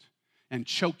servant and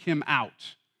choke him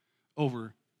out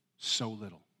over so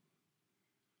little.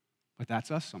 But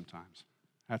that's us sometimes.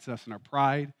 That's us in our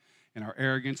pride and our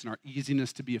arrogance and our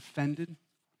easiness to be offended.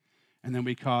 And then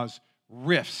we cause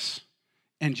rifts.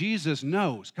 And Jesus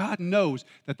knows, God knows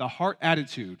that the heart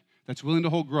attitude that's willing to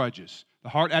hold grudges, the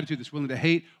heart attitude that's willing to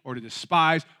hate or to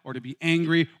despise or to be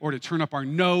angry or to turn up our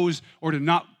nose or to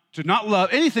not love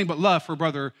anything but love for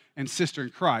brother and sister in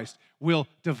Christ will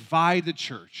divide the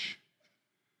church.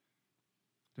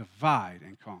 Divide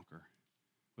and conquer.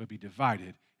 Will be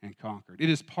divided and conquered. It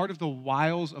is part of the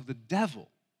wiles of the devil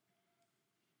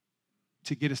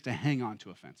to get us to hang on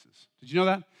to offenses. Did you know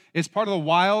that? It's part of the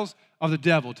wiles of the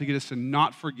devil to get us to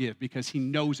not forgive because he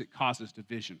knows it causes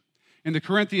division. In the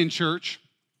Corinthian church,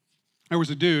 there was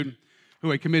a dude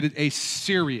who had committed a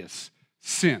serious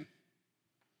sin.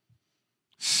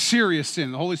 Serious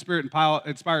sin. The Holy Spirit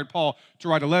inspired Paul to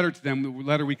write a letter to them, the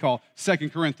letter we call 2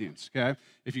 Corinthians, okay?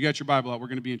 If you got your Bible out, we're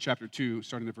going to be in chapter 2,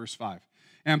 starting at verse 5.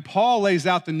 And Paul lays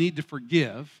out the need to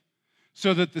forgive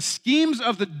so that the schemes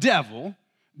of the devil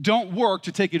don't work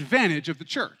to take advantage of the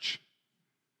church.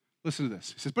 Listen to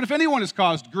this. He says, but if anyone has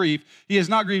caused grief, he has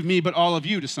not grieved me, but all of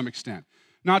you to some extent,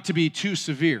 not to be too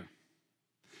severe.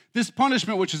 This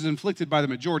punishment which is inflicted by the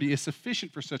majority is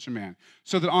sufficient for such a man,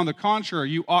 so that on the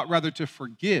contrary, you ought rather to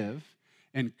forgive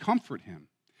and comfort him,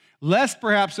 lest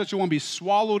perhaps such a one be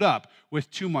swallowed up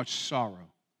with too much sorrow.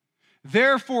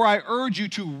 Therefore, I urge you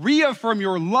to reaffirm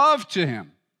your love to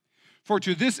him. For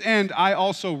to this end I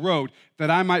also wrote,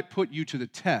 that I might put you to the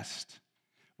test,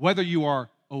 whether you are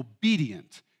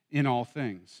obedient in all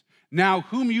things. Now,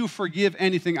 whom you forgive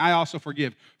anything, I also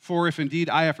forgive. For if indeed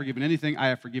I have forgiven anything, I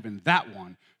have forgiven that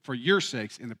one for your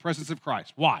sakes in the presence of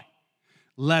Christ. Why?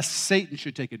 Lest Satan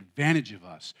should take advantage of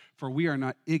us, for we are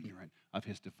not ignorant of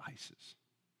his devices.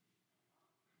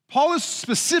 Paul is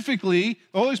specifically,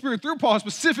 the Holy Spirit through Paul is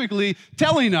specifically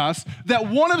telling us that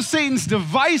one of Satan's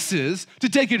devices to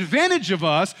take advantage of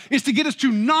us is to get us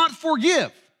to not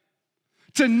forgive,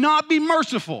 to not be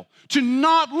merciful, to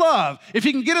not love. If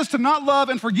he can get us to not love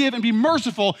and forgive and be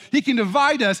merciful, he can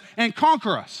divide us and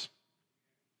conquer us.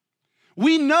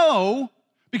 We know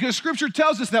Because Scripture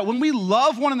tells us that when we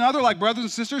love one another like brothers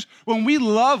and sisters, when we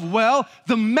love well,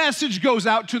 the message goes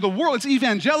out to the world. It's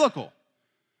evangelical.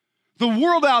 The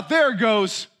world out there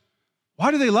goes,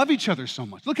 why do they love each other so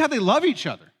much? Look how they love each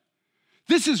other.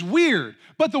 This is weird.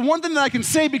 But the one thing that I can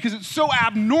say, because it's so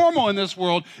abnormal in this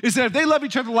world, is that if they love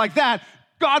each other like that,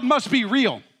 God must be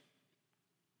real.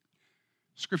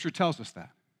 Scripture tells us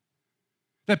that.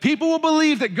 That people will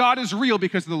believe that God is real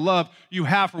because of the love you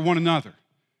have for one another.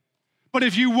 But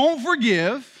if you won't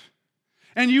forgive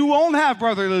and you won't have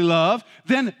brotherly love,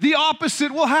 then the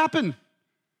opposite will happen.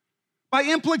 By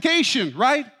implication,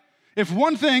 right? If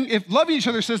loving each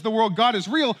other says the world God is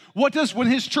real, what does when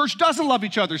his church doesn't love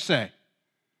each other say?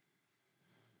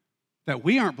 That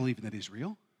we aren't believing that he's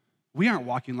real. We aren't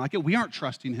walking like it. We aren't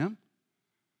trusting him.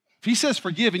 If he says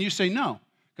forgive and you say no,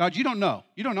 God, you don't know.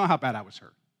 You don't know how bad I was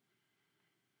hurt.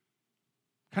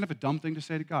 Kind of a dumb thing to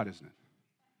say to God, isn't it?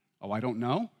 Oh, I don't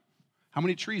know? How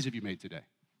many trees have you made today?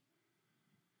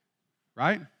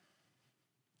 Right?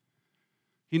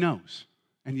 He knows,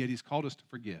 and yet he's called us to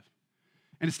forgive.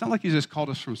 And it's not like he's just called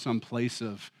us from some place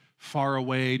of far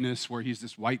awayness where he's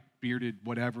this white-bearded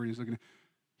whatever, and he's looking.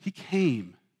 He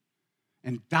came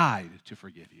and died to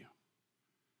forgive you.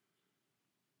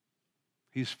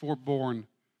 He's forborne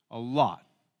a lot.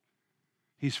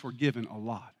 He's forgiven a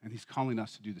lot, and he's calling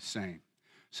us to do the same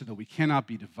so that we cannot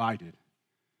be divided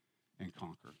and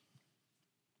conquered.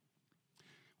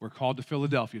 We're called to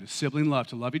Philadelphia, to sibling love,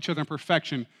 to love each other in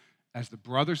perfection as the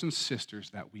brothers and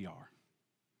sisters that we are.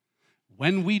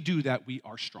 When we do that, we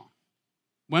are strong.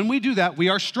 When we do that, we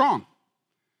are strong.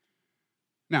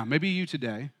 Now, maybe you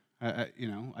today, I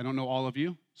don't know all of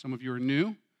you. Some of you are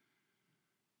new.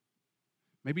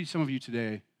 Maybe some of you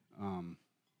today,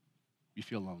 you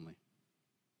feel lonely.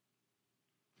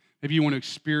 Maybe you want to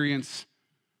experience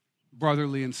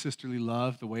brotherly and sisterly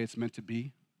love the way it's meant to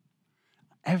be.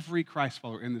 Every Christ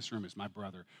follower in this room is my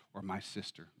brother or my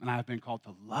sister, and I have been called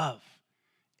to love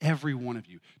every one of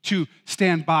you, to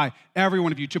stand by every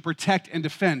one of you, to protect and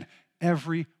defend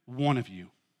every one of you.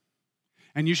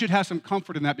 And you should have some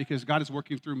comfort in that because God is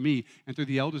working through me and through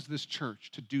the elders of this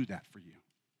church to do that for you.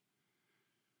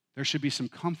 There should be some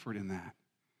comfort in that.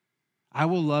 I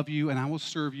will love you and I will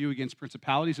serve you against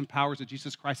principalities and powers that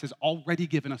Jesus Christ has already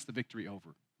given us the victory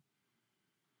over.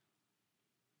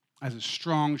 As a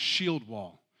strong shield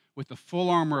wall with the full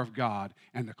armor of God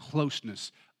and the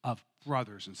closeness of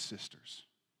brothers and sisters.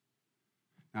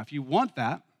 Now, if you want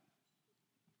that,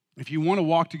 if you want to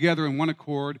walk together in one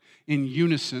accord, in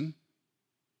unison,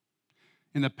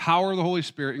 in the power of the Holy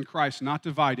Spirit in Christ, not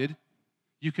divided,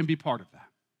 you can be part of that.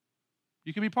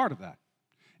 You can be part of that.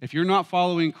 If you're not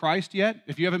following Christ yet,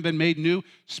 if you haven't been made new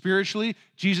spiritually,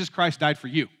 Jesus Christ died for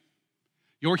you.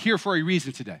 You're here for a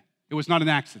reason today. It was not an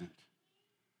accident.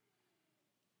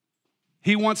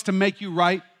 He wants to make you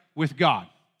right with God.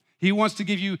 He wants to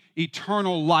give you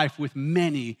eternal life with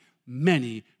many,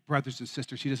 many brothers and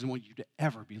sisters. He doesn't want you to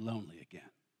ever be lonely again.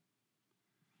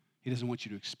 He doesn't want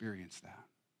you to experience that.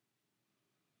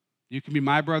 You can be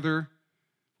my brother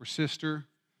or sister.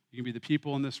 You can be the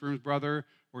people in this room's brother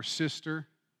or sister.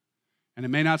 And it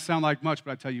may not sound like much,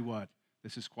 but I tell you what,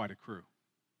 this is quite a crew.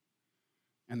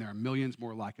 And there are millions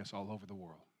more like us all over the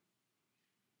world.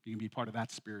 You can be part of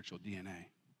that spiritual DNA.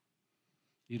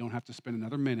 You don't have to spend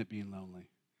another minute being lonely.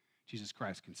 Jesus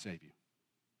Christ can save you.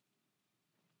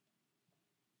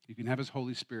 You can have his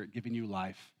Holy Spirit giving you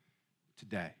life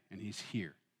today, and he's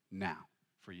here now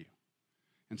for you.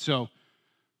 And so,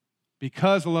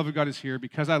 because the love of God is here,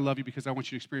 because I love you, because I want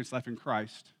you to experience life in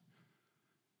Christ,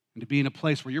 and to be in a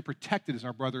place where you're protected as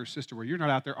our brother or sister, where you're not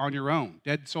out there on your own,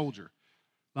 dead soldier,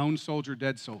 lone soldier,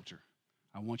 dead soldier.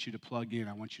 I want you to plug in.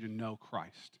 I want you to know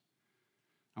Christ.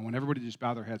 I want everybody to just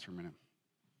bow their heads for a minute.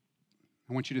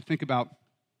 I want you to think about,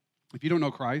 if you don't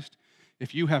know Christ,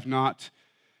 if you have not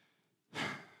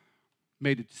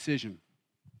made a decision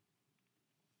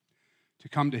to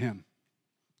come to him,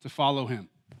 to follow him,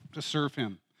 to serve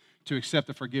him, to accept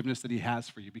the forgiveness that he has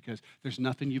for you, because there's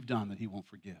nothing you've done that he won't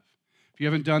forgive. If you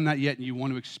haven't done that yet and you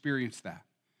want to experience that,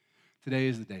 today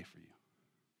is the day for you.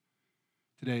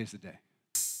 Today is the day.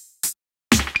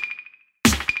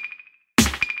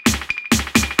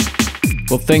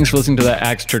 Well, thanks for listening to that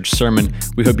Acts Church sermon.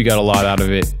 We hope you got a lot out of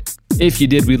it. If you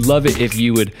did, we'd love it if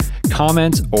you would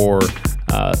comment or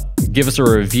give us a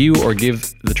review or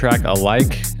give the track a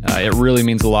like. It really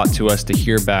means a lot to us to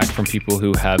hear back from people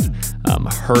who have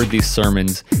heard these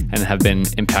sermons and have been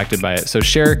impacted by it. So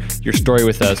share your story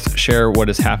with us. Share what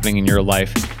is happening in your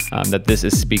life that this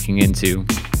is speaking into.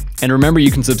 And remember,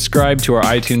 you can subscribe to our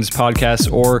iTunes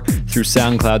podcast or through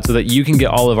SoundCloud so that you can get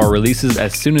all of our releases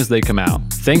as soon as they come out.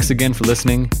 Thanks again for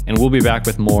listening, and we'll be back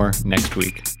with more next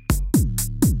week.